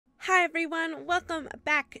Hi everyone, welcome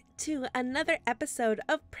back to another episode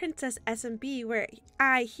of Princess SMP where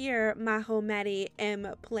I here, MahoMadi, am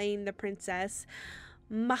playing the princess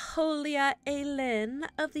Maholia Aelin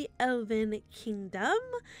of the Elven Kingdom,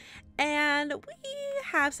 and we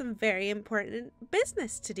have some very important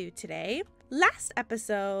business to do today. Last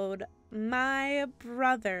episode, my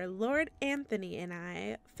brother, Lord Anthony, and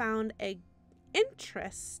I found an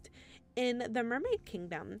interest in the Mermaid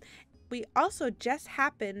Kingdom. We also just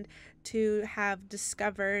happened to have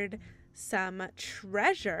discovered some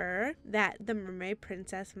treasure that the Mermaid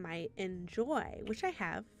Princess might enjoy, which I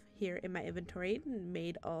have here in my inventory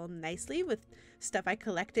made all nicely with stuff I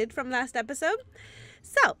collected from last episode.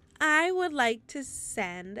 So I would like to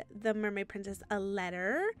send the Mermaid Princess a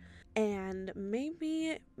letter and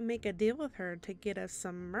maybe make a deal with her to get us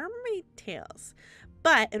some mermaid tails.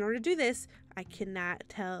 But in order to do this, I cannot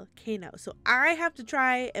tell Kano. So I have to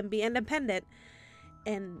try and be independent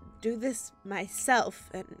and do this myself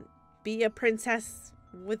and be a princess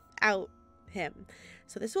without him.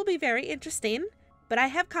 So this will be very interesting, but I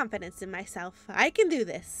have confidence in myself. I can do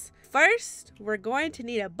this. First, we're going to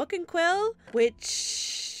need a book and quill,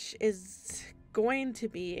 which is going to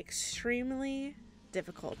be extremely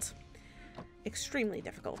difficult. Extremely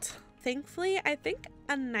difficult. Thankfully, I think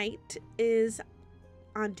a knight is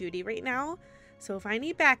on duty right now, so if I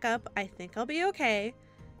need backup, I think I'll be okay.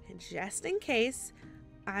 And just in case,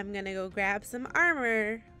 I'm gonna go grab some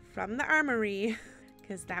armor from the armory,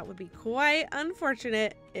 because that would be quite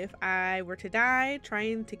unfortunate if I were to die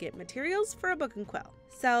trying to get materials for a book and quill.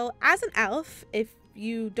 So as an elf, if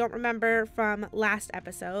you don't remember from last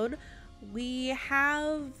episode, we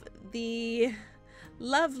have the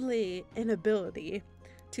lovely inability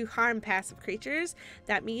to harm passive creatures.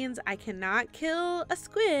 That means I cannot kill a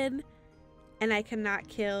squid and I cannot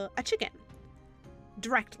kill a chicken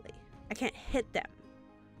directly. I can't hit them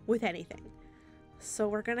with anything. So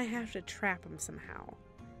we're gonna have to trap them somehow.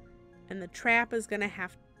 And the trap is gonna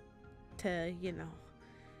have to, you know.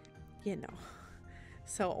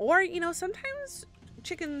 So, or, sometimes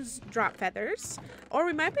chickens drop feathers, or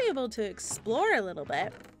we might be able to explore a little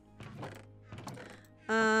bit.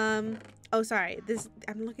 Oh, sorry.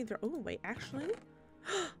 I'm looking through. Oh, wait, actually.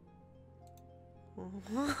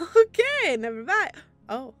 Okay, never mind.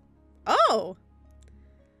 Oh.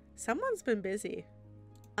 Someone's been busy.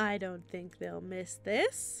 I don't think they'll miss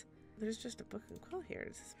this. There's just a book and quill here.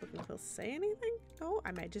 Does this book and quill say anything? Oh,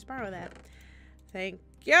 I might just borrow that. Thank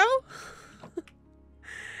you.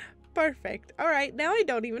 Perfect. All right, now I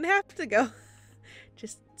don't even have to go.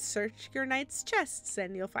 Just search your knight's chests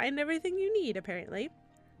and you'll find everything you need, apparently.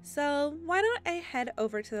 So why don't I head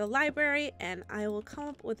over to the library and I will come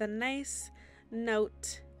up with a nice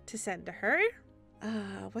note to send to her.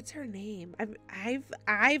 What's her name?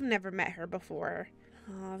 I've never met her before.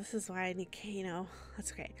 Oh, this is why I need Kano.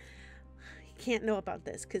 That's okay. He can't know about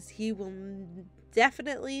this because he will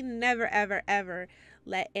definitely never ever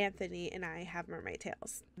let Anthony and I have mermaid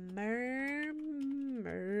tails. Mermaid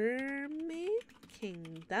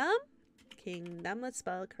Kingdom. Let's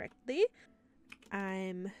spell it correctly.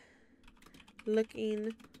 I'm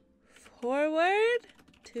looking forward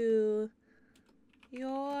to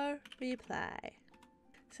your reply.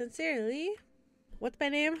 Sincerely, what's my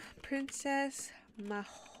name? Princess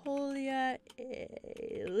Maholia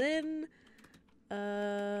Aelin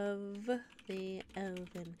of the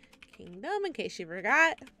Elven Kingdom. In case you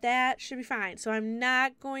forgot, that should be fine. So I'm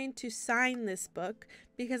not going to sign this book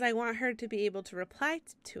because I want her to be able to reply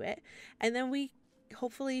to it, and then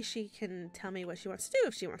hopefully she can tell me what she wants to do,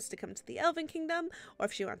 if she wants to come to the Elven Kingdom or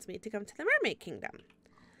if she wants me to come to the Mermaid Kingdom.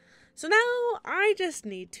 So now I just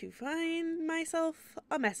need to find myself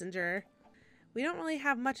a messenger. We don't really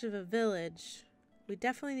have much of a village. We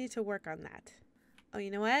definitely need to work on that. Oh, you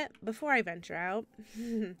know what? Before I venture out,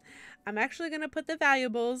 I'm actually going to put the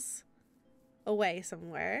valuables away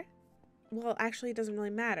somewhere. Well, actually it doesn't really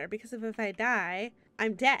matter because if I die,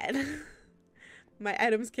 I'm dead. My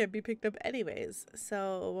items can't be picked up anyways.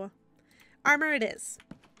 So, armor it is.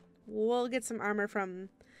 We'll get some armor from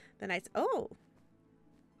the knights. Oh,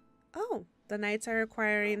 the knights are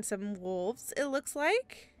acquiring some wolves, it looks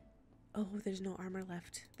like. Oh, there's no armor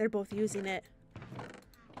left. They're both using it.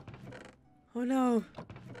 Oh no.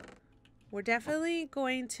 We're definitely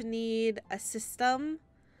going to need a system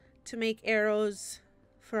to make arrows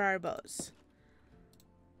for our bows.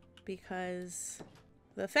 Because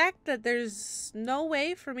the fact that there's no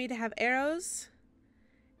way for me to have arrows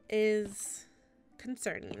is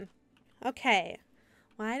concerning. Okay,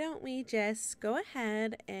 why don't we just go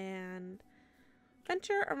ahead and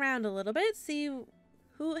venture around a little bit, see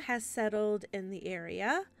who has settled in the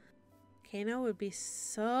area. Kano would be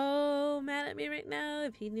so mad at me right now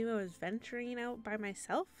if he knew I was venturing out by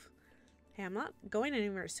myself. Hey, I'm not going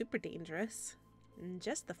anywhere super dangerous.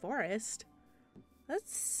 Just the forest.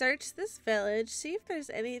 Let's search this village, see if there's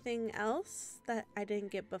anything else that I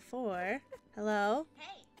didn't get before. Hello?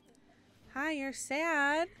 Hey. Hi, you're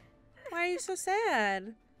sad. Why are you so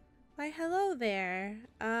sad? Why, hello there.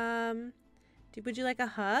 Would you like a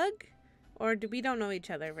hug? Or we don't know each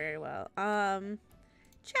other very well.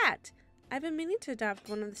 Chat. I've been meaning to adopt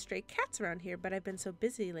one of the stray cats around here, but I've been so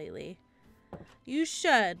busy lately. You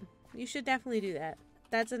should. You should definitely do that.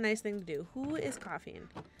 That's a nice thing to do. Who is coughing?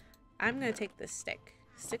 I'm gonna take this stick.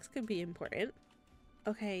 Sticks could be important.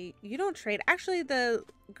 Okay, you don't trade. Actually, the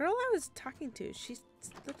girl I was talking to, she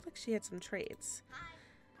looked like she had some trades.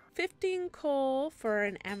 15 coal for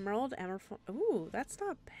an emerald. Ooh, that's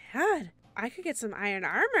not bad. I could get some iron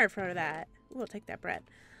armor for that. Ooh, I'll take that bread.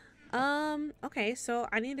 Okay, so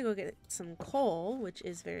I need to go get some coal, which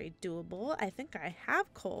is very doable. I think I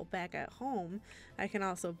have coal back at home. I can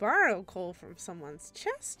also borrow coal from someone's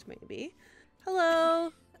chest, maybe.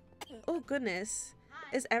 Hello. Oh, goodness.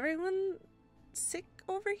 Hi. Is everyone sick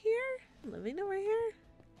over here? Living over here?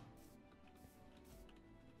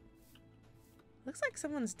 Looks like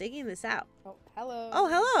someone's digging this out. Oh, hello. Oh,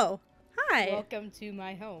 hello. Hi. Welcome to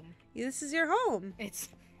my home. This is your home. It's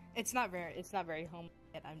not very home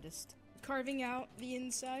yet. I'm just carving out the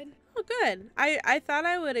inside. Oh, good. I thought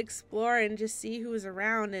I would explore and just see who was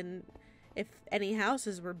around and if any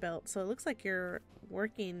houses were built. So it looks like you're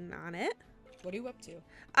working on it. What are you up to?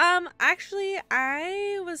 Actually,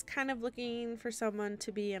 I was kind of looking for someone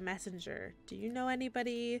to be a messenger. Do you know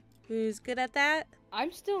anybody who's good at that?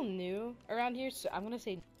 I'm still new around here, so I'm gonna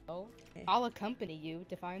say no. Okay. I'll accompany you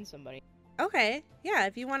to find somebody. Okay. Yeah,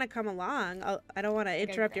 if you want to come along. I don't want to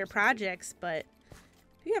interrupt your projects, but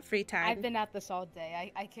if you have free time. I've been at this all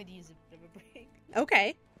day. I could use a bit of a break.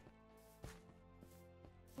 Okay.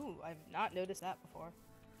 Ooh, I've not noticed that before.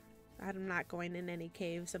 I'm not going in any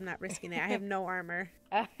caves. I'm not risking it. I have no armor.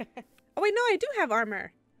 You Oh, wait, no, I do have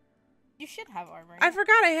armor. should have armor. I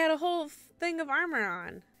forgot I had a whole thing of armor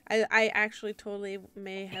on. I actually totally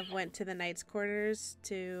may have went to the knight's quarters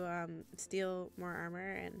to steal more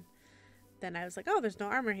armor, and then I was like, oh, there's no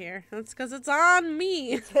armor here. That's because it's on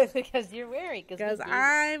me. Because you're wearing. Because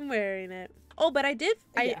I'm wearing it. Oh, but I did.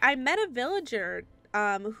 Yeah. I met a villager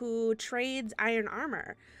who trades iron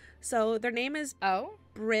armor. So their name is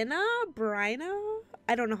Brina?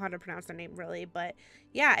 I don't know how to pronounce their name really, but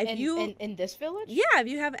yeah, if in this village? Yeah, if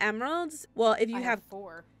you have emeralds, well, if you I have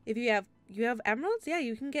 4. if you have emeralds, yeah,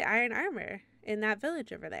 you can get iron armor in that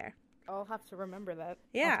village over there. I'll have to remember that.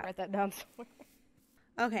 Yeah. I'll write that down somewhere.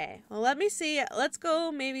 Okay, well, let me see. Let's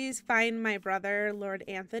go maybe find my brother, Lord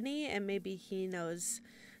Anthony, and maybe he knows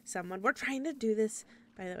someone. We're trying to do this,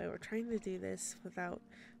 by the way, we're trying to do this without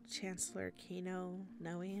Chancellor Kano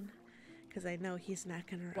knowing, because I know he's not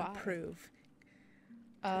going to approve.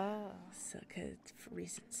 Oh. So, for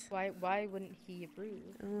reasons. Why wouldn't he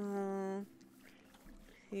approve?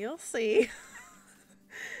 You'll see.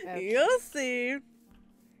 Okay. You'll see.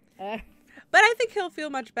 But I think he'll feel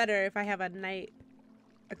much better if I have a knight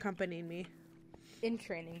accompanying me. In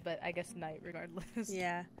training, but I guess night regardless.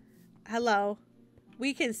 Yeah. Hello.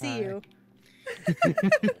 We can see you.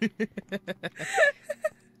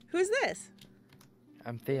 Who's this?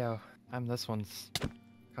 I'm Theo. I'm this one's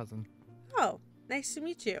cousin. Oh, nice to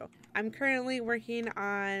meet you. I'm currently working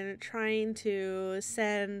on trying to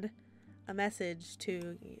send a message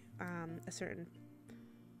to a certain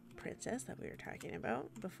princess that we were talking about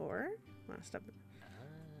before. Want to stop?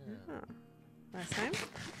 Oh, last time.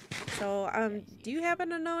 So, do you happen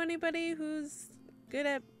to know anybody who's good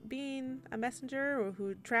at being a messenger or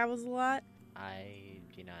who travels a lot? I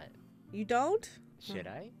do not. You don't? Should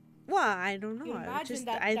I? Well, I don't know. You imagine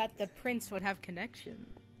that the prince would have connection.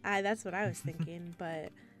 That's what I was thinking,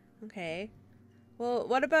 but okay. Well,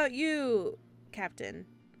 what about you, Captain?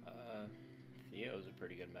 Theo's a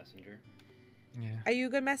pretty good messenger. Yeah. Are you a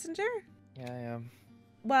good messenger? Yeah, I am.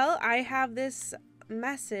 Well, I have this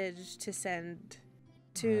message to send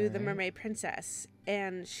to the Alright. Mermaid Princess,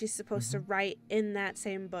 and she's supposed to write in that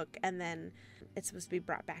same book, and then it's supposed to be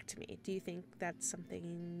brought back to me. Do you think that's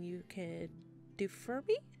something you could do for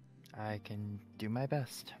me? I can do my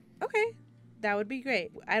best. Okay, that would be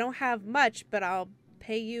great. I don't have much, but I'll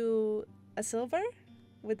pay you a silver.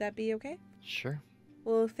 Would that be okay? Sure.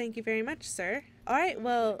 Well, thank you very much, sir. All right,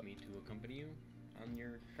 well... Would you like me to accompany you on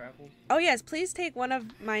your travels? Oh, yes, please take one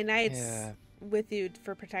of my knights Yeah. with you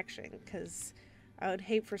for protection, because I would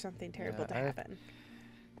hate for something terrible to Yeah, happen.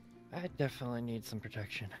 I definitely need some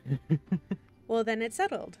protection. Well, then it's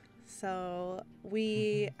settled. So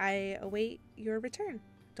I await your return.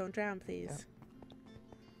 Don't drown, please.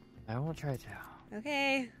 I won't try to.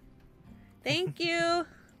 Okay. Thank you.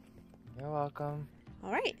 You're welcome.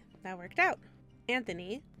 All right, that worked out.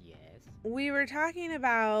 Anthony, Yes. we were talking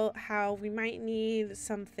about how we might need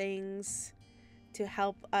some things to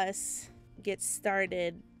help us get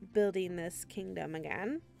started building this kingdom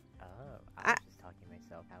again. Oh, I was just talking to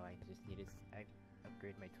myself how I just need to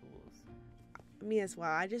upgrade my tools. Me as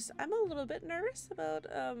well. I'm a little bit nervous about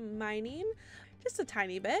mining, just a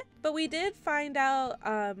tiny bit. But we did find out,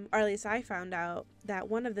 or at least I found out, that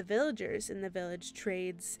one of the villagers in the village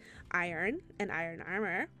trades iron and iron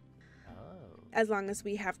armor, Oh. as long as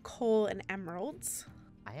we have coal and emeralds.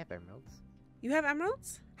 I have emeralds. You have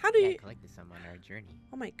emeralds? How do Yeah, I you? collected some on our journey.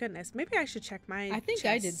 Oh my goodness. Maybe I should check my. I think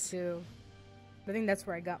I did chests. too. I think that's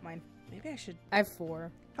where I got mine. Maybe I should. I have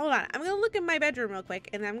 4. Hold on. I'm gonna look in my bedroom real quick,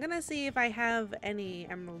 and I'm gonna see if I have any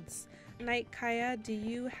emeralds. Night Kaya, do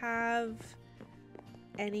you have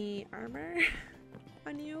any armor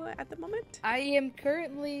on you at the moment? I am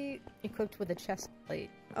currently equipped with a chest plate.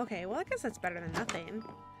 Okay, well I guess that's better than nothing.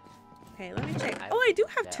 Okay, let me check. I Oh, I do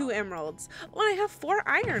have will 2 sell. emeralds. Oh, and I have 4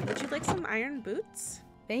 iron. Would you like some iron boots?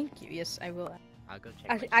 Thank you. Yes, I will. I'll go check.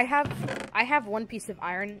 Actually, my I have 1 piece of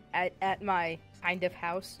iron at my kind of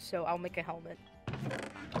house, so I'll make a helmet.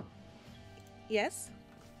 Yes.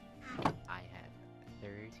 I have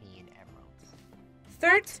 13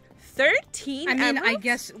 emeralds. 13 I mean, I emeralds?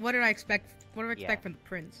 guess what do I expect? What do I expect Yeah. from the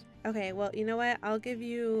prince? Okay, well, you know what? I'll give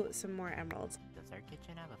you some more emeralds. Does our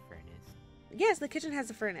kitchen have a furnace? Yes, the kitchen has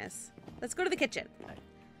a furnace. Let's go to the kitchen.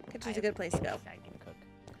 Kitchen's a good place to go. I can cook.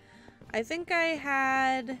 I think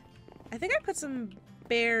I put some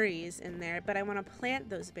berries in there, but I want to plant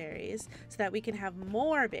those berries so that we can have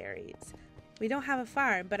more berries. We don't have a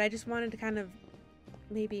farm, but I just wanted to kind of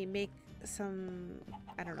maybe make some,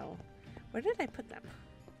 I don't know. Where did I put them?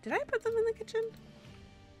 Did I put them in the kitchen?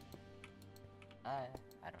 I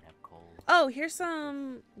don't have coal. Oh, here's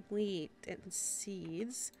some wheat and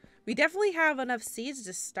seeds. We definitely have enough seeds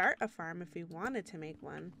to start a farm if we wanted to make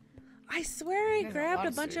one. I swear I There's a grabbed lot a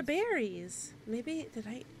of bunch of seeds. berries. Maybe,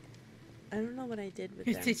 I don't know what I did with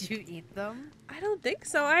them. Did you eat them? I don't think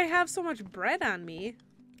so. I have so much bread on me.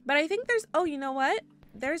 But I think oh, you know what?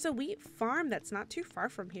 There's a wheat farm that's not too far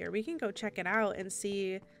from here. We can go check it out and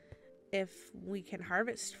see if we can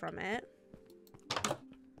harvest from it.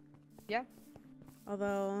 Yeah.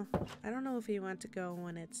 Although, I don't know if we want to go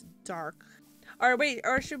when it's dark. Or wait,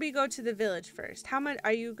 or should we go to the village first? How much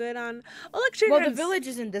are you good on electricity? Well, the village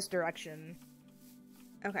is in this direction.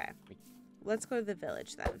 Okay. Let's go to the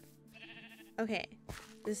village then. Okay.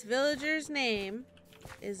 This villager's name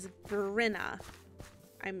is Marina.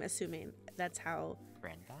 I'm assuming that's how.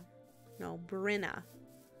 Brenda? No, Marina.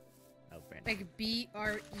 Oh, Brenda. Like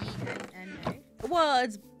Brenna. Well,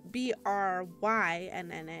 it's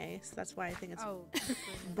Brynnna, so that's why I think it's Oh.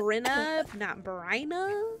 Brenna, not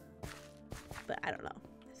Brina. But I don't know.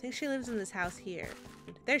 I think she lives in this house here.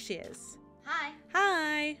 There she is. Hi.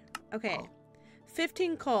 Hi. Okay.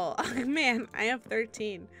 15 coal. Oh man, I have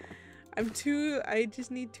 13. I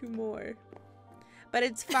just need 2 more. But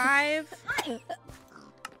it's 5 Hi.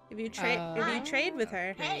 if you trade with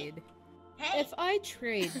her. Hey. Hey. If I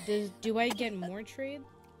trade, do I get more trade?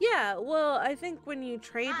 Yeah, well, I think when you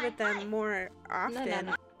trade Hi, with them hi. more often,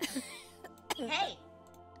 no. Hey.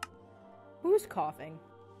 Who's coughing?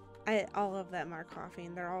 all of them are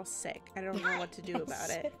coughing. They're all sick. I don't know what to do about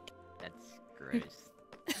it. That's gross.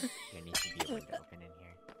 There needs to be a window open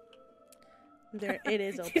in here. It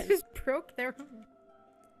is He open. just broke their.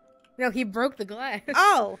 No, he broke the glass.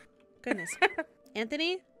 Oh, goodness.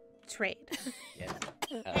 Anthony, trade. Yes.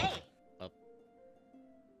 Hey.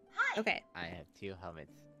 Hi. Okay. I have 2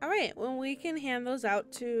 helmets. All right. Well, we can hand those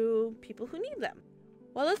out to people who need them.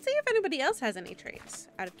 Well, let's see if anybody else has any trades,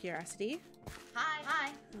 out of curiosity. Hi.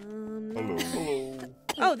 Hi. Hello. Hello.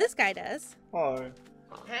 Oh, this guy does. Hi.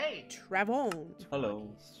 Hey. Travon. Hello.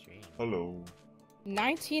 Strange. Hello.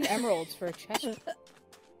 19 emeralds for a chest.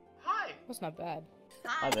 Hi. That's not bad.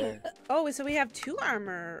 Hi there. Oh, so we have 2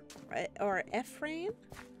 armor, or Ephraim?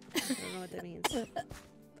 I don't know what that means.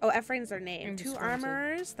 Oh, Ephraim's their name. I'm 2 just going to-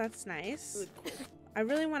 armors. That's nice. I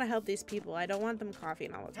really want to help these people. I don't want them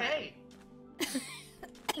coughing all the time. Hey.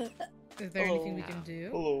 Is there anything we Hello. can do?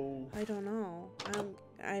 Hello. I don't know.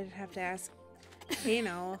 I'd have to ask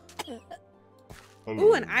Kano. Hello.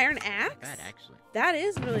 Ooh, an iron Not axe? bad, actually. That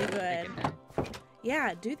is really Look good. at that.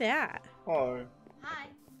 Yeah, do that. Hi. Hi.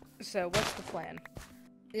 So, what's the plan?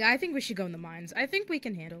 Yeah, I think we should go in the mines. I think we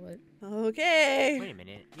can handle it. Okay. Wait a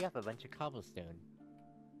minute. You have a bunch of cobblestone.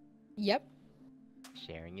 Yep.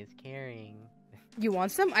 Sharing is caring. You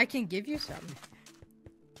want some? I can give you some.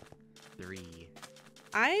 3.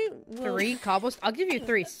 I will. 3 cobbles? I'll give you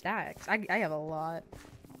 3 stacks. I have a lot.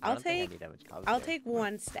 I'll don't think I take. need that much I'll cobblestone. take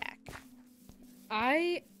 1 stack.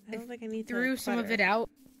 I I don't think I need to threw some of clutter. it out.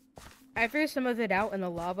 I threw some of it out in the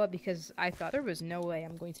lava because I thought there was no way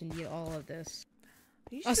I'm going to need all of this.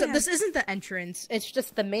 You should Also, have- this isn't the entrance. It's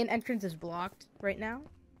just the main entrance is blocked right now.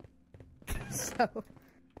 So,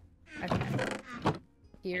 okay. I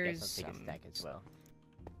Here's guess I'll take a some. stack as well.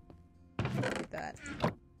 Like that.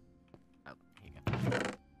 Oh, here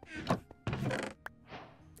you go.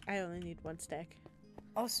 I only need 1 stack.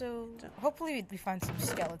 Also, hopefully we find some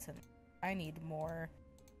skeleton. I need more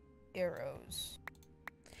arrows.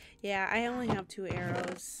 Yeah, I only have 2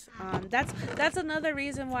 arrows. That's another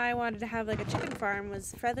reason why I wanted to have like a chicken farm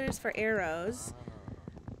was feathers for arrows.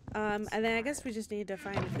 And then I guess we just need to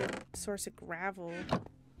find a good source of gravel.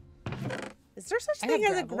 Is there such I thing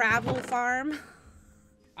have as a gravel farm?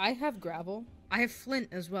 I have gravel. I have flint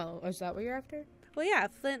as well. Is that what you're after? Well, yeah,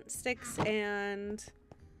 flint, sticks, and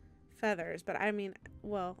feathers. But I mean,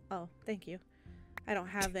 well, oh, thank you. I don't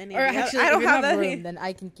have any. Or of the actually, I if don't you have have any. room, then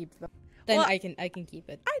I can keep them. Then Well, I can keep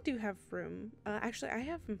it. I do have room. Actually, I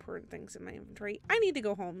have important things in my inventory. I need to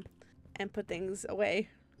go home and put things away.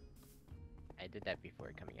 I did that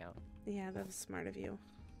before coming out. Yeah, that was smart of you.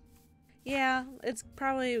 Yeah, it's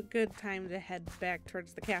probably a good time to head back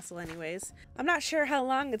towards the castle anyways. I'm not sure how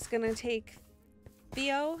long it's gonna take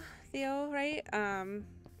Theo, right?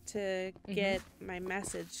 To get my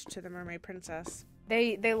message to the Mermaid Princess.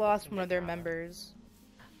 They lost one of their members.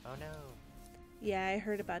 Oh no. Yeah, I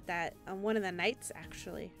heard about that on one of the nights,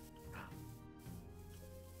 actually.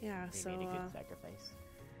 Yeah, They so, made a good sacrifice.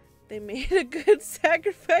 they made a good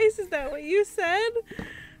sacrifice, is that what you said?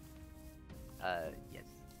 Yes.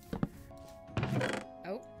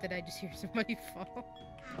 Oh, did I just hear somebody fall?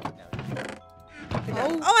 No.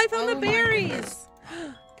 Oh, I found oh the my berries!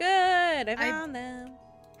 Good, I found them.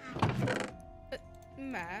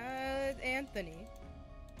 Mad Anthony.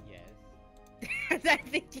 Yes. I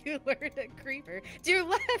think you lured a creeper. To your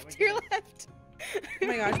left, to your left. Oh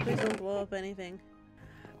my gosh, please don't blow up anything.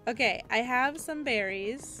 Okay, I have some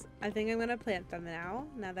berries. I think I'm gonna plant them now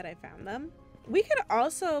that I found them. We could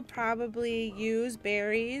also probably use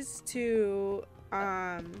berries to,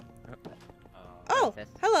 Oh, Princess.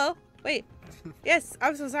 hello. Wait. Yes,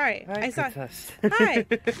 I'm so sorry. Hi, I saw. Princess. Hi.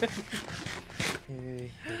 Here you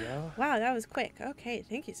go. Wow, that was quick. Okay,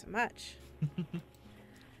 thank you so much.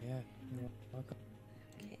 Yeah, welcome.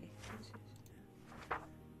 Okay.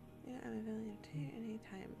 Yeah, I'm available to any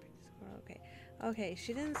time. Okay. Okay,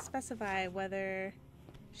 she didn't specify whether.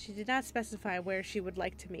 She did not specify where she would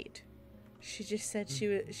like to meet. She just said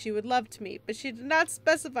she would love to meet, but she did not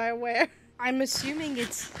specify where. I'm assuming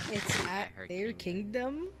it's at her their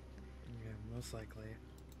kingdom. Yeah, most likely.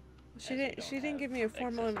 She didn't give me a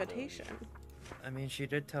formal invitation. I mean, she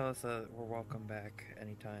did tell us that we're welcome back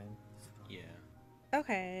anytime. So. Yeah.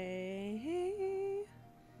 Okay.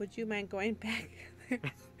 Would you mind going back there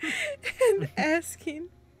and asking?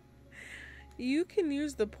 You can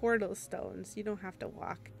use the portal stones. You don't have to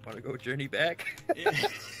walk. Want to go journey back?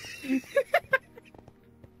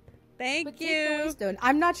 Thank But take the you. waystone.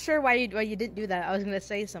 I'm not sure why you didn't do that. I was gonna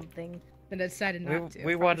say something, but I decided not to.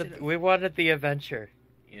 we Probably should've. wanted the adventure.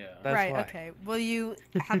 Yeah. That's right. why. Okay. Will you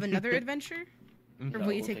have another adventure, or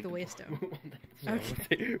will you take the waystone? No,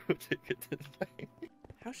 Okay. we'll take it this way.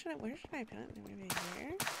 Where should I put it? Maybe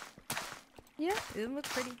here? Yeah, it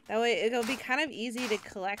looks pretty. That way it'll be kind of easy to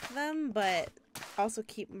collect them, but also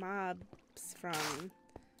keep mobs from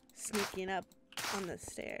sneaking up on the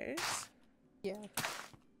stairs. Yeah.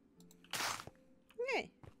 Okay.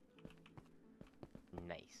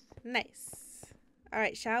 Nice. Nice.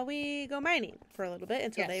 Alright, shall we go mining for a little bit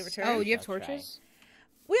until they return? Oh, you have I'll try. torches?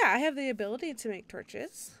 Well, yeah, I have the ability to make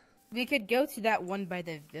torches. We could go to that one by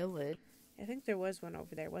the village. I think there was one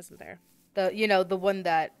over there, wasn't there? The one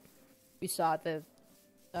that we saw at the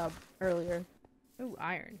earlier. Oh,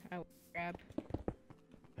 iron. I will grab.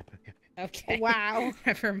 Okay. Wow.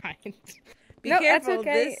 Never mind. Be No, that's careful.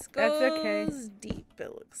 okay. This That's goes okay. deep,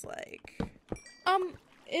 it looks like.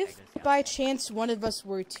 If by chance one of us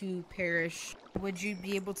were to perish, would you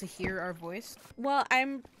be able to hear our voice? Well,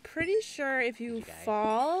 I'm pretty sure if you die?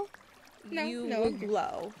 fall, No, you no. will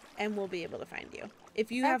glow, and we'll be able to find you.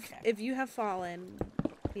 If you have fallen,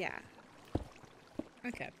 yeah.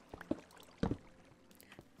 Okay.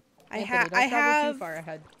 I Anthony, don't travel have too far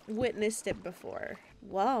ahead. witnessed it before.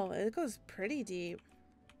 Whoa, it goes pretty deep.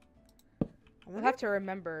 We'll have to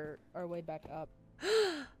remember our way back up.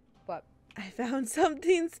 But I found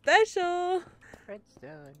something special.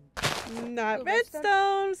 Redstone. Not Oh, redstone.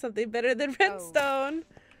 redstone? Something better than redstone.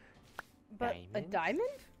 But a Diamonds?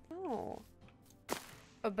 diamond? Oh,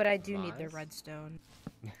 Oh, but I do need the Moss? redstone.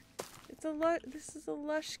 it's a This is a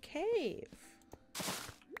lush cave.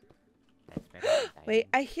 That's better than Wait,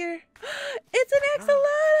 diamonds. I hear. It's an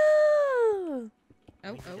axolotl. Oh,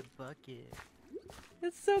 We need oh. a bucket.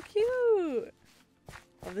 It's so cute.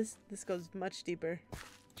 Oh, this goes much deeper.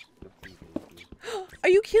 Oopsie daisy. Are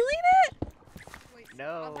you killing it? Wait,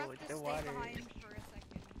 No, the water.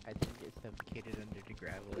 I think it's suffocated under the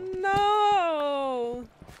gravel. No.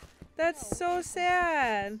 That's so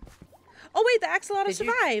sad. Oh wait, the axolotl Did you-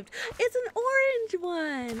 survived. It's an orange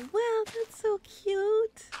one. Wow, that's so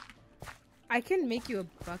cute. I can make you a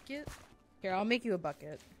bucket. Here, I'll make you a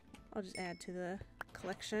bucket. I'll just add to the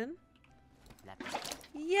collection. Lapis.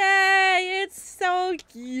 Yay! It's so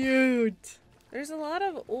cute. There's a lot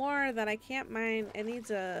of ore that I can't mine. It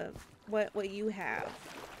needs a what you have.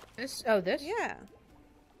 This? Oh, this? Yeah.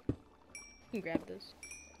 You can grab this.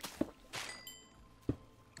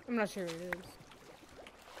 I'm not sure what it is.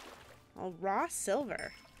 Oh, raw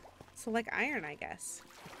silver. So like iron, I guess.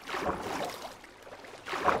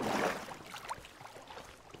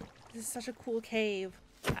 This is such a cool cave.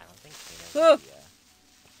 I don't think Oh. Theo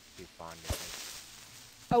would be too fond of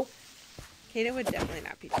it. Oh, Kata would definitely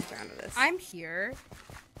not be too fond of this. I'm here.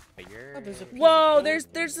 But you're. Oh, there's a piece Whoa!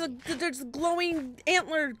 of There's a glowing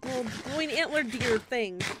antler deer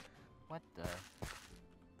thing. What the?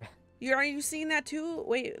 Are you seeing that too?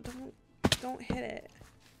 Wait, don't hit it.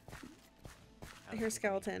 I hear a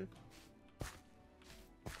skeleton.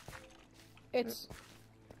 It's.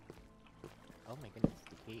 Oh my goodness,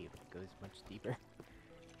 the cave goes much deeper.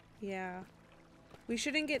 Yeah. We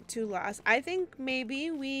shouldn't get too lost. I think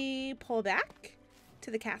maybe we pull back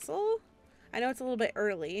to the castle. I know it's a little bit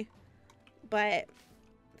early, but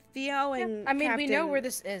Theo and I mean, we know Captain- where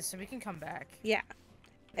this is, so we can come back. Yeah.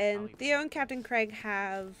 And Probably Theo and Captain Craig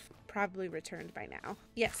have probably returned by now.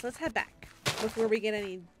 Yes, let's head back before we get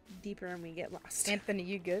any deeper and we get lost. Anthony,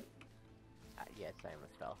 you good? Yes, I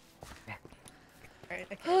almost fell. Alright,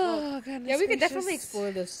 okay. Well, Oh, goodness yeah, we could gracious. definitely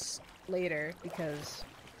explore this later because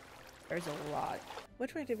there's a lot.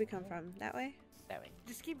 Which way did we come from? That way? That way.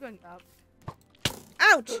 Just keep going up.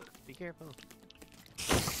 Ouch! Be careful.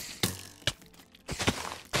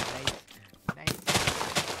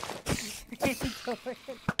 Nice.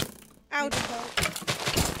 Ouch!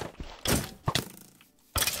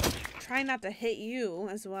 Try not to hit you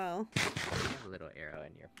as well. You have a little arrow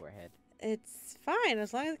in your forehead. It's fine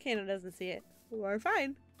as long as Kano doesn't see it. We're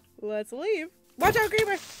fine. Let's leave. Watch out,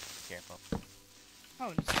 Creeper! Careful.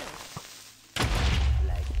 Oh, just kidding.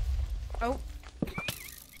 Leg. Oh.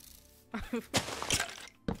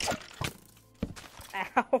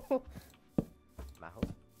 Ow. Maho.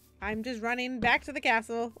 I'm just running back to the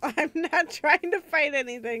castle. I'm not trying to fight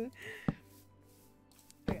anything.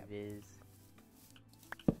 Viz.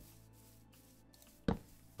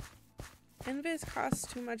 Invis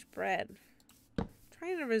costs too much bread. I'm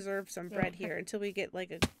trying to reserve some bread here until we get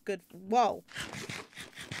like a good. Whoa!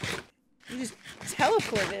 You just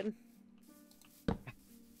teleported.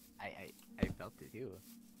 I felt it too.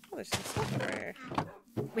 Oh, there's some stuff over here.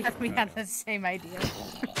 We had the same idea.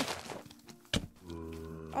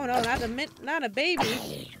 Oh no, not a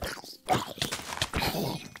baby.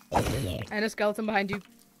 And a skeleton behind you.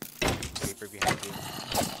 Creeper behind you.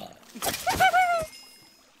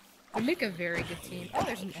 We make a very good team. Oh,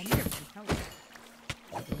 there's an Enderman.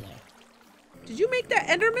 Hello. Did you make that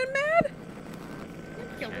Enderman mad?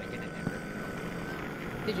 Kill Trying to it. get an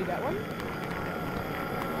ember. Did you get one?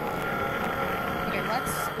 Okay,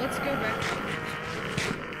 let's go back.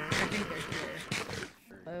 I think they're here.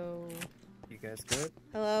 Hello. You guys good?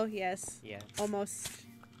 Hello. Yes. Yeah. Almost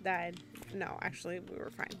died. No, actually, we were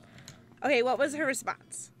fine. Okay, what was her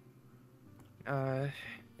response?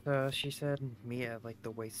 So she said meet at like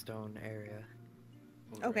the Waystone area.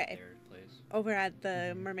 Okay. Over at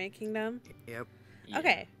the Mermaid Kingdom. Yep.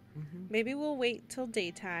 Okay. Mm-hmm. Maybe we'll wait till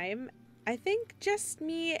daytime. I think just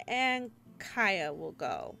me and Kaya will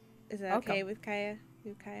go. Is that okay with Kaya?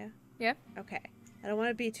 You, Kaya? Yeah. Okay. I don't want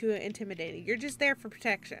to be too intimidating. You're just there for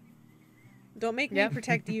protection. Don't make me Yep.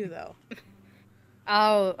 protect you, though.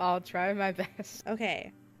 I'll try my best.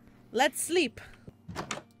 Okay. Let's sleep.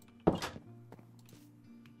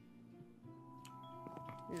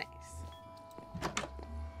 Nice.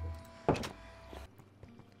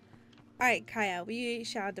 Alright, Kaya, we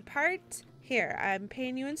shall depart. Here, I'm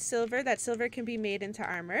paying you in silver. That silver can be made into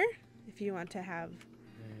armor if you want to have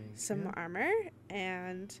some armor.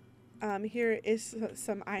 And here is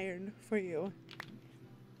some iron for you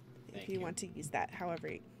if you want to use that however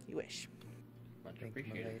you wish. Much Thank you, my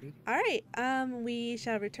appreciated. lady. All right. We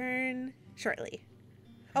shall return shortly.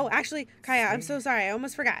 Oh, actually, Kaya, I'm so sorry. I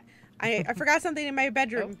almost forgot. I forgot something in my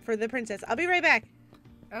bedroom for the princess. I'll be right back.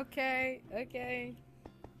 Okay, okay.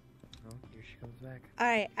 Oh, here she comes back. All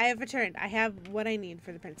right, I have returned. I have what I need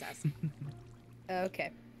for the princess.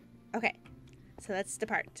 Okay. Okay, so let's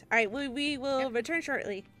depart. All right, we will return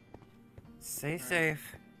shortly. Stay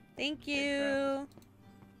safe. Thank Safe you. travels.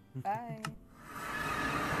 Bye.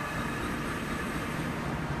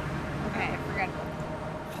 Okay. I forgot about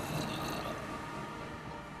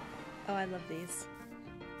Oh, I love these.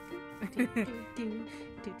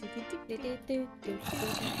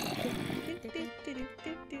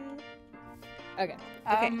 Okay.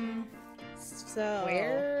 Okay. So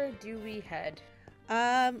Where do we head?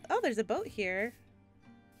 oh, there's a boat here.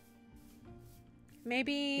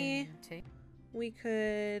 Maybe we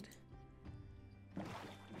could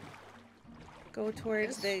go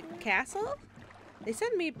towards the castle. They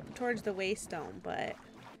sent me towards the Waystone, but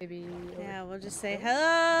Maybe. yeah, we'll just say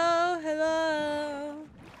hello, hello,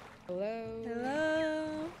 Hello.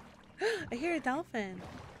 hello. I hear a dolphin.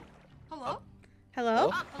 Hello?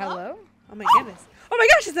 Hello? Hello. Oh my goodness. Oh my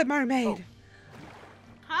gosh, it's a mermaid.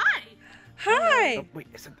 Hi. Hi. Oh, wait,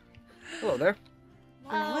 is it... Hello there.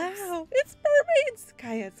 Wow, it's mermaids.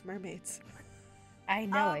 Kaya, it's mermaids. I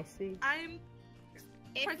know. I see. I'm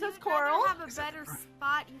If Princess you'd Coral? rather have a better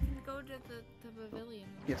spot, you can go to the pavilion.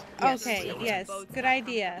 Yes. Okay, Yes. yes, Boats. good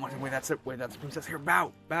idea. Wait, that's it. Wait, that's the princess here.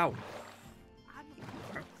 Bow, bow. I'm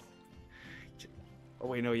Oh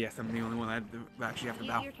wait, no, yes, I'm the only one that actually have to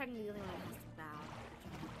bow. You're technically the only one who has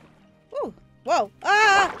to bow. Ooh, whoa,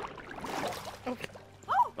 ah!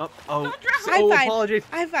 Oh, oh, Don't drown. I'm fine. apologies.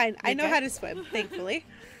 I'm fine. I know okay? how to swim, thankfully.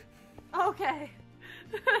 okay.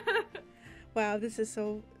 Wow, this is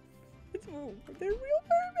so. They're real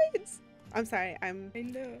mermaids. I'm sorry. I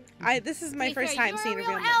know. This is my Be first fair, time you're seeing a a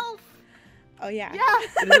real real elf. Oh yeah.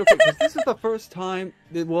 Yeah. It is okay, 'cause this is the first time,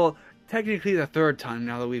 well, technically the third time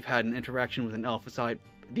now that we've had an interaction with an elf. Aside,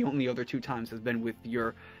 the only other 2 times has been with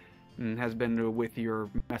your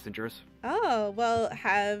messengers. Oh well,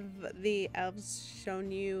 have the elves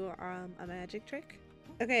shown you a magic trick?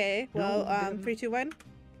 Okay. Well, No, they haven't. 3, 2, 1.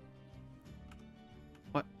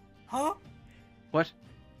 Huh? What?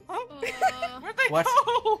 Where'd they What?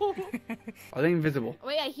 go? Are they invisible?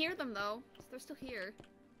 Wait, I hear them though. They're still here.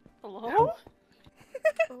 Hello?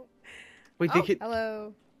 Wait, Oh. they can.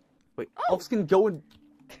 Hello. Wait, elves can go and.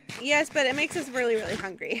 Yes, but it makes us really, really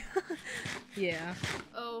hungry. Yeah.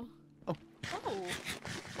 Oh. Oh,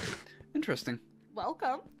 Interesting.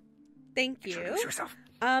 welcome. Thank you. Introduce yourself.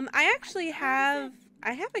 I actually have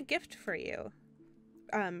a gift for you,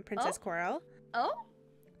 Princess Oh? Coral. Oh?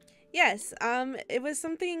 Yes, it was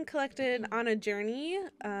something collected on a journey,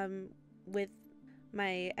 with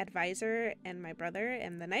my advisor and my brother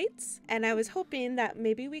and the knights, and I was hoping that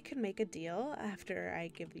maybe we could make a deal after I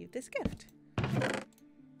give you this gift.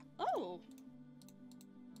 Oh.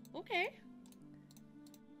 Okay.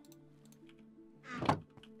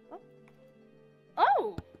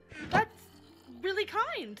 Oh, that's really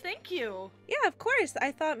kind. Thank you. Yeah, of course.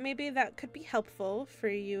 I thought maybe that could be helpful for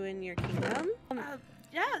you and your kingdom.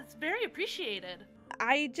 Yeah, it's very appreciated.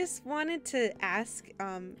 I just wanted to ask,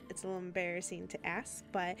 it's a little embarrassing to ask,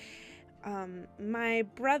 but my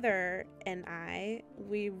brother and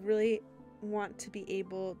we really want to be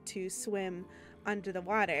able to swim under the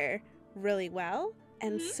water really well.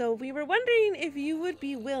 And so we were wondering if you would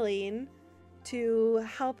be willing to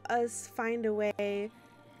help us find a way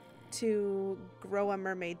to grow a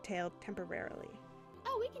mermaid tail temporarily.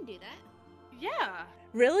 Oh, we can do that. Yeah.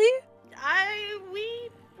 Really? We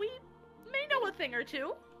may know a thing or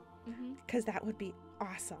two. Because that would be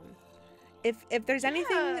awesome. If there's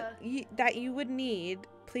anything Yeah. that you would need,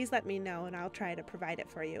 please let me know and I'll try to provide it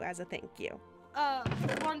for you as a thank you.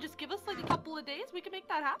 Juan, just give us like a couple of days. We can make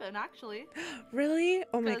that happen, actually. Really?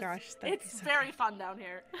 Oh my 'Cause gosh. that'd be It's so very fun down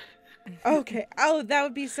here. Okay. Oh, that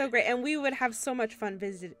would be so great. And we would have so much fun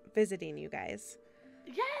visiting you guys.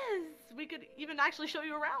 Yes, we could even actually show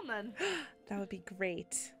you around then. That would be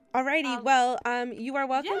great. Alrighty, well, you are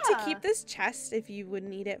welcome to yeah. keep this chest if you would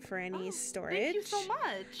need it for any storage. Thank you so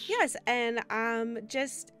much. Yes, and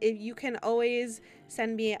just if you can always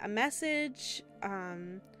send me a message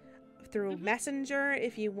through Messenger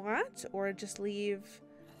if you want, or just leave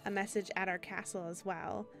a message at our castle as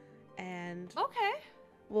well, and Okay.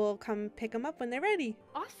 we'll come pick them up when they're ready.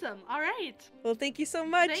 Awesome. All right. Well, thank you so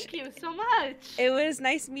much. Thank you so much. It was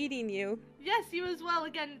nice meeting you. Yes, you as well.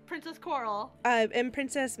 Again, Princess Coral. And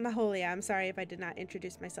Princess MahoMadi. I'm sorry if I did not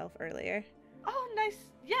introduce myself earlier. Oh,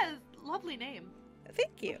 nice. Yeah, lovely name.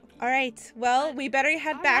 Thank you. All right. Well, we better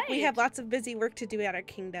head All back. We right. have lots of busy work to do at our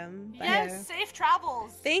kingdom. But Yes, safe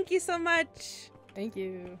travels. thank you so much. Thank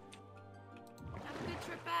you. Have a good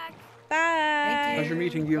trip back. Bye. Thank you. Pleasure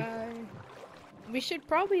meeting you. Bye. We should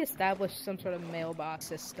probably establish some sort of mailbox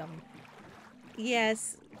system.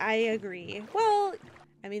 Yes, I agree. Well,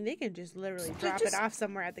 I mean, they can just literally Just- drop just- it off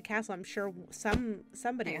somewhere at the castle. I'm sure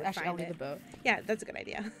somebody would Actually, I'll find leave it. the boat. Yeah, that's a good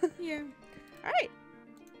idea. Yeah. All right.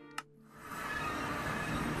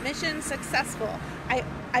 Mission successful.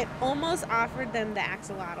 I almost offered them the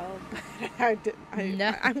axolotl, but I didn't.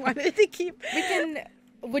 No. I wanted to keep. We can.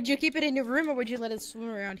 Would you keep it in your room or would you let it swim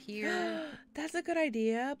around here? That's a good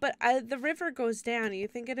idea, but the river goes down. You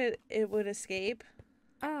think it would escape?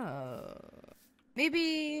 Oh.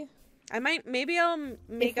 Maybe Maybe I'll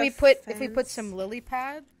make if we put some fence. lily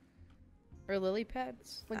pad or lily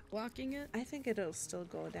pads like blocking it. I think it'll still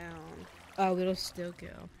go down. Oh, it'll still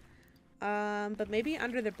go. But maybe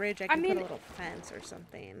under the bridge I I can put mean- a little fence or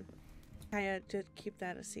something. I to keep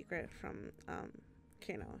that a secret from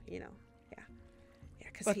Kano, yeah. Yeah,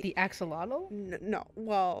 cuz But the axolotl?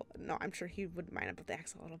 no, I'm sure he wouldn't mind about the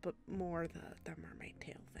axolotl, but more the mermaid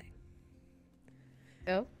tail thing.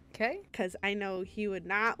 Okay. Cuz I know he would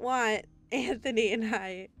not want Anthony and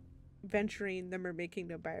I venturing the mermaid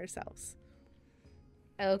kingdom by ourselves.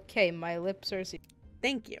 Okay, my lips are sealed.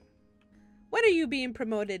 Thank you. When are you being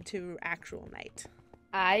promoted to actual knight?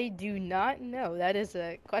 I do not know. That is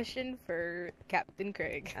a question for Captain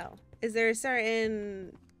Craig. Oh, is there a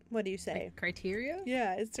certain, what do you say? Like, criteria?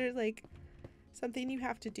 Yeah, is there like something you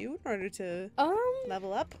have to do in order to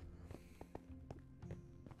level up?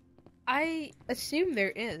 I assume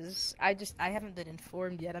there is. I haven't been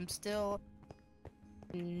informed yet. I'm still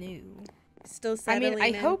new. Still I settling mean, I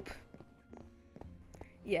in? hope.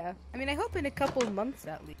 Yeah. I mean, I hope in a couple months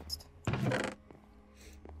at least.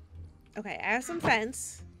 Okay, I have some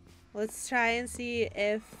fence. Let's try and see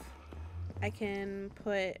if I can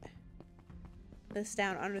put this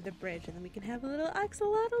down under the bridge, and then we can have a little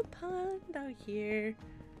axolotl pond out here.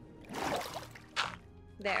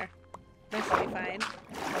 There. That should be fine.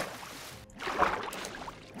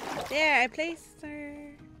 There, I placed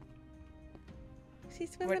her.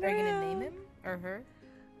 She's swimming What, are you gonna around. name him or her?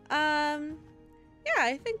 Yeah,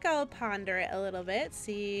 I think I'll ponder it a little bit,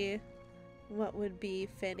 see what would be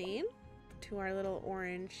fitting to our little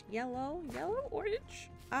yellow orange.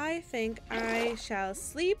 I think I shall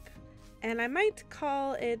sleep, and I might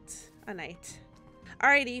call it a night.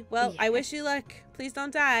 Alrighty, well, I Yeah. wish you luck. Please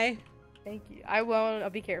don't die. Thank you. I won't. I'll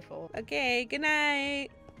be careful. Okay, good night.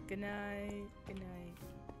 Good night. Good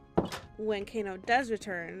night. When Kano does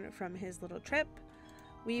return from his little trip,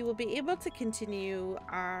 we will be able to continue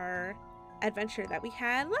our adventure that we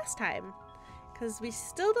had last time, because we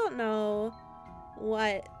still don't know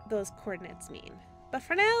what those coordinates mean. But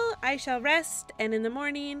for now, I shall rest, and in the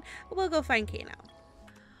morning, we'll go find Kano.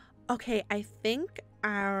 Okay, I think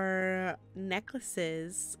our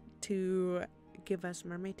necklaces to give us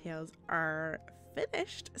mermaid tails are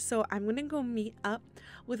finished, so I'm gonna go meet up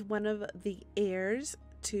with one of the heirs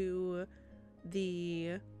to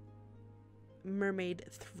the mermaid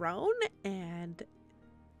throne and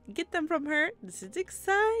get them from her. This is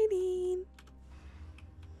exciting.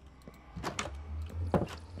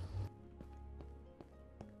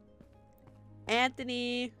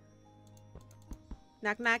 Anthony.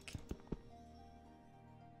 Knock knock.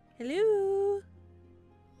 Hello.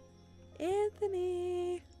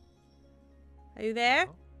 Anthony. Are you there?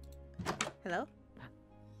 Hello?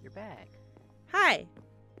 You're back. Hi.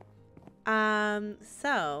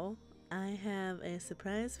 So I have a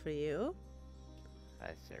surprise for you. A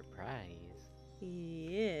surprise.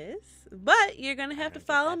 Yes. But you're gonna have to don't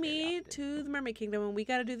get follow that very me often. to the Mermaid Kingdom, and we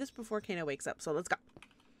gotta do this before Kano wakes up, so let's go.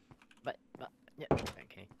 But yeah,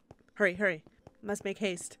 okay. Hurry, hurry. Must make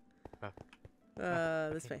haste.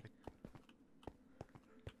 This okay. way.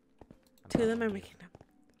 I'm To the following Mermaid you. Kingdom.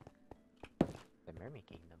 The Mermaid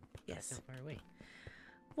Kingdom. Yes. That's so far away.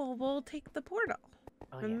 Well, we'll take the portal.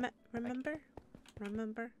 Oh yeah. Remember?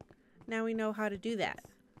 Remember? Now we know how to do that.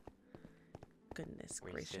 Goodness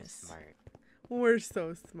We're gracious. so smart. We're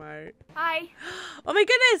so smart. Hi. Oh my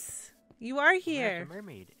goodness! You are We met here. the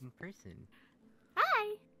mermaid in person.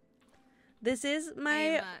 Hi. This is I my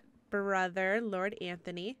am, brother, Lord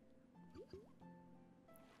Anthony.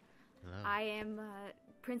 Hello. I am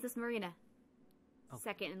Princess Marina. Oh.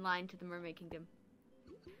 Second in line to the Mermaid Kingdom.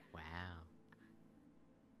 Wow.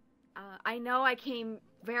 I know I came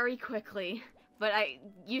very quickly, but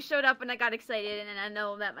you showed up and I got excited, and I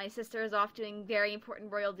know that my sister is off doing very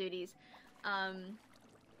important royal duties.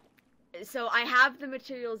 So I have the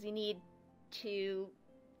materials you need to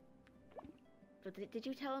But did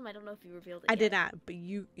you tell him? I don't know if you revealed it I yet. did not, but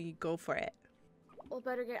you go for it. Well,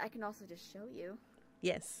 better get. I can also just show you.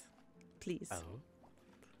 Yes, please.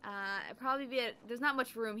 Oh. Probably be. There's not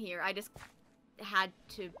much room here. I just had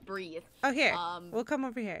to breathe. Oh, here. We'll come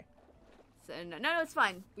over here. So no, it's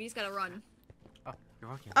fine. We just gotta run. Oh, you're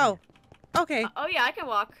walking. Oh, okay. Oh yeah, I can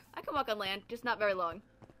walk. I can walk on land, just not very long.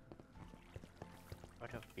 Oh,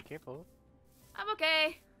 no, be careful. I'm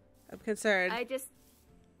okay. I'm concerned. I just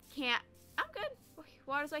can't. I'm good.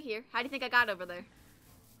 Water's right here. How do you think I got over there?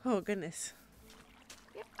 Oh, goodness.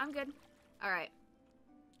 Yep, I'm good. All right.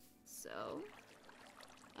 So,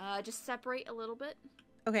 just separate a little bit.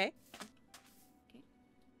 Okay.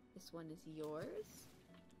 This one is yours.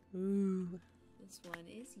 Ooh. This one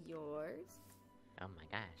is yours. Oh my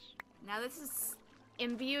gosh. Now this is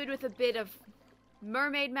imbued with a bit of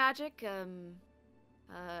mermaid magic.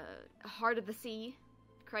 Heart of the Sea,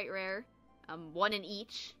 quite rare. One in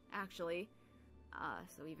each, actually.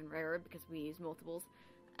 So even rarer because we use multiples.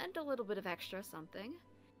 And a little bit of extra something.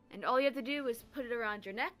 And all you have to do is put it around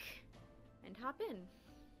your neck and hop in.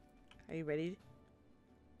 Are you ready?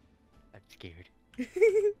 I'm scared.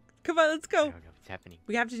 Come on, let's I go. don't know what's happening.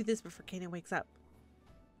 We have to do this before Kanan wakes up.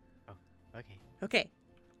 Oh, okay. Okay.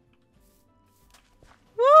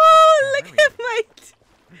 Woo! Oh, Look mermaid. at my...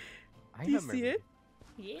 I'm Do you a see mermaid. it?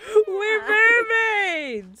 Yeah. We're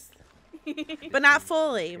mermaids! But not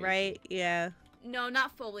fully, Crazy. right? Yeah. No,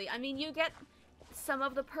 not fully. I mean, you get some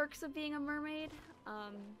of the perks of being a mermaid.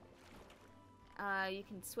 You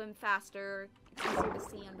can swim faster. It's easier to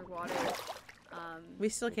see underwater. We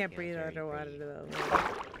still can't Yeah, breathe very underwater, brave. though.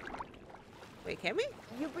 Wait, can we?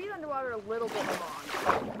 You breathe underwater a little bit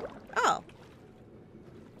long. Oh.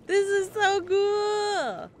 This is so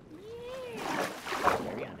cool!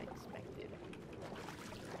 Very unexpected.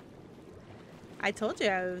 I told you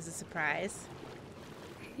it was a surprise.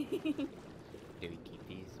 Do we keep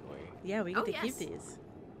these or? Yeah, we get Oh, to keep yes. these.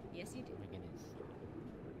 Yes, you do. Oh my goodness.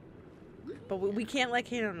 But we can't let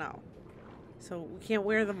Kanan know. So we can't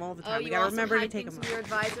wear them all the Oh, time. We you gotta also remember to hide take them things from your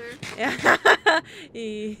off. advisor?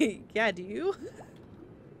 Yeah. Yeah, do you?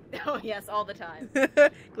 Oh, yes, all the time.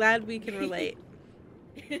 Glad we can relate.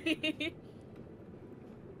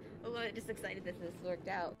 Although I'm just excited that this worked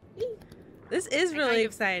out. This is I really kind of-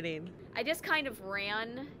 exciting. I just kind of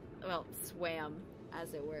ran, well, swam,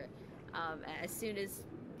 as it were. As soon as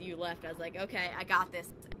you left, I was like, okay, I got this.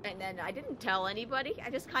 And then I didn't tell anybody. I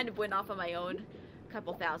just kind of went off on my own.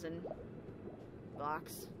 Couple thousand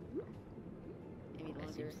blocks. Maybe That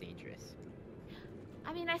longer. seems dangerous.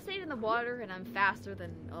 I mean, I stayed in the water and I'm faster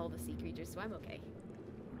than all the sea creatures, so I'm okay.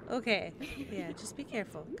 Okay. Yeah, just be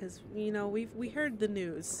careful, because you know we heard the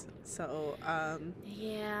news. So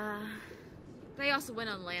Yeah. They also went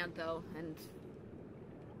on land though, and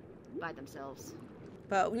by themselves.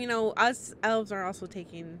 but you know us elves are also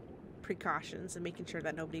taking precautions and making sure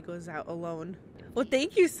that nobody goes out alone. Well,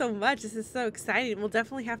 thank you so much. This is so exciting. We'll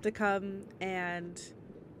definitely have to come and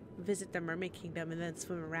visit the Mermaid Kingdom and then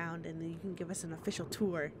swim around, and then you can give us an official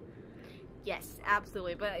tour. Yes,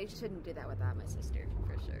 absolutely. But I shouldn't do that without my sister,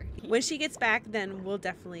 for sure. When she gets back, then we'll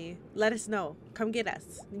definitely let us know. Come get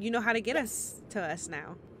us. You know how to get us to us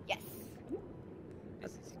now. Yes.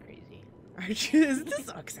 This is crazy. Aren't you? Isn't this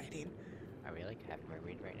so exciting? Are we like half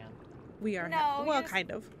mermaid right now? We are. No, Well, yes.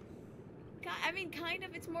 kind of. I mean, kind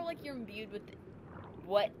of. It's more like you're imbued with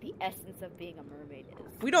what the essence of being a mermaid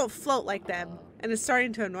is. We don't float like them, Oh. and it's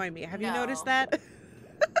starting to annoy me. Have you noticed No. that?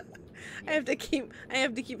 I have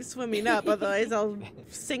to keep swimming up, otherwise I'll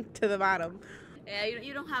sink to the bottom. Yeah,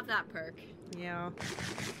 you don't have that perk. Yeah.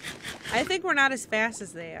 I think we're not as fast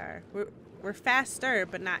as they are. We're faster,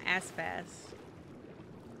 but not as fast.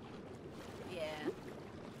 Yeah.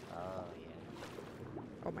 Oh yeah.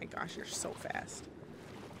 Oh my gosh, you're so fast.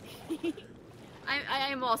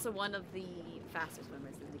 I am also one of the fastest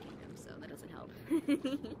swimmers in the kingdom, so that doesn't help.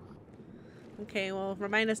 Okay, well,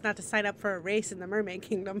 remind us not to sign up for a race in the Mermaid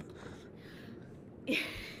Kingdom.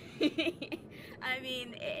 I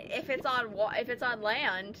mean, if it's on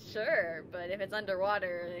land, sure, but if it's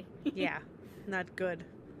underwater, Yeah, not good.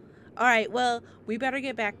 All right, well, we better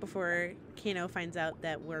get back before Kano finds out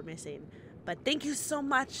that we're missing. But thank you so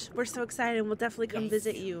much. We're so excited. We'll definitely come Yes.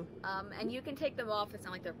 visit you. and you can take them off. It's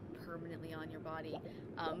not like they're permanently on your body.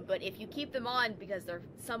 But if you keep them on because they're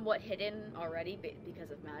somewhat hidden already because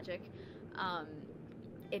of magic,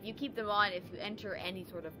 if you keep them on, if you enter any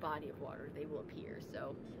sort of body of water, they will appear.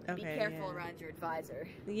 So be Okay, careful yeah. around your advisor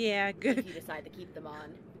Yeah, if good. you decide to keep them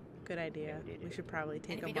on. Good idea. We should probably And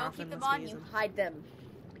take if them you don't off keep them unless we on, use you them. hide them.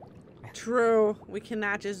 True. We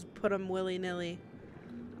cannot just put them willy-nilly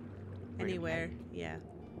Where do we anywhere. hide? Yeah.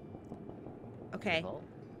 Okay. Vault?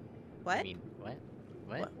 What? I mean, what?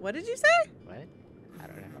 What? What did you say? What? I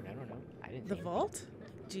don't know. I didn't The say vault?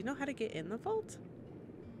 Do you know how to get in the vault?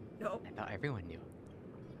 Nope. anything. I thought everyone knew.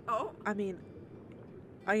 Oh. I mean,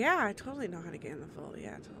 oh yeah, I totally know how to get in the vault.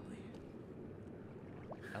 Yeah, totally.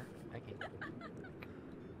 Oh, okay.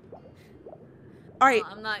 All right.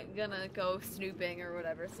 I'm not gonna go snooping or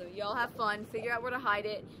whatever, so y'all have fun. Figure out where to hide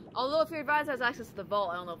it. Although if your advisor has access to the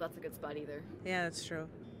vault, I don't know if that's a good spot either. Yeah, that's true.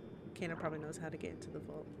 Kana probably knows how to get into the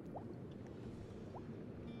vault.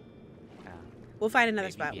 We'll find another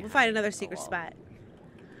Maybe spot. We'll behind find another the secret wall. spot.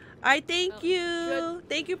 All right, thank Oh, you. good.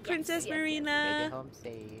 Thank you, Princess yes, yes. Make Marina. it home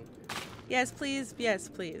safe. Yes, please. Yes,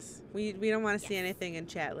 please. We don't want to see anything in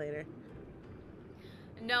chat later.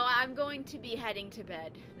 No, I'm going to be heading to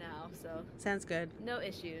bed now, so Sounds good. no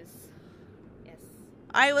issues. Yes.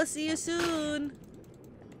 I will see you soon.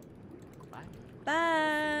 Bye.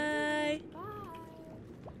 Bye. Bye.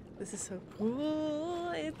 This is so cool,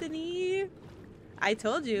 Anthony. I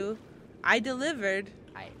told you. I delivered.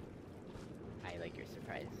 I like your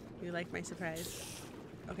surprise. You like my surprise?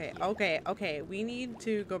 Okay, okay. We need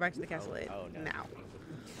to go back to the castle Oh, no. now.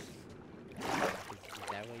 Is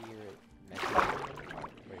that what you're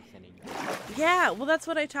messaging or sending? Yeah, well, that's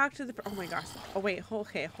what I talked to the. Oh my gosh. Oh wait.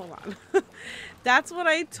 Okay, hold on. That's what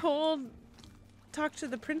I talked to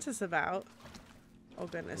the princess about. Oh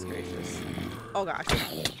goodness gracious. Oh gosh.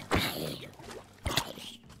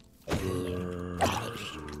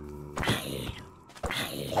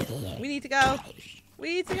 We need to go.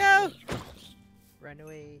 We need to go. Run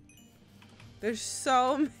away. There's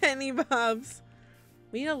so many mobs.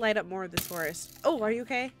 We need to light up more of this forest. Oh, are you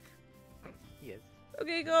okay? Yes.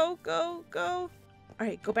 Okay, go. All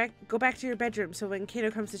right, go back to your bedroom. So when Kato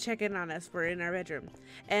comes to check in on us, we're in our bedroom.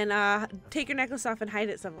 And take your necklace off and hide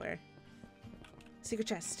it somewhere. Secret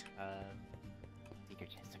chest. Secret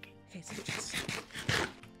chest. Okay. Okay, secret chest.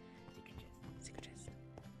 Secret chest.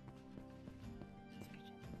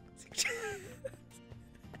 Secret chest.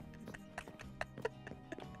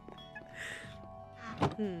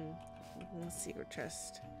 Secret chest. Secret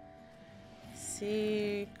chest.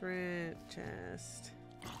 Secret chest.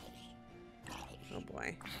 Oh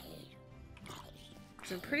boy.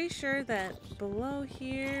 So I'm pretty sure that below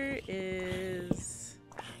here is...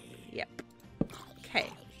 Yep. Okay.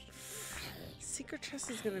 Secret chest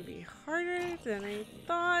is gonna be harder than I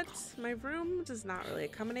thought. My room does not really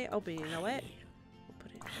accommodate... Oh, but you know what? We'll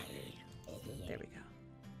put it... There we go.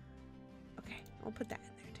 Okay, I'll put that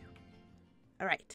in there too. Alright.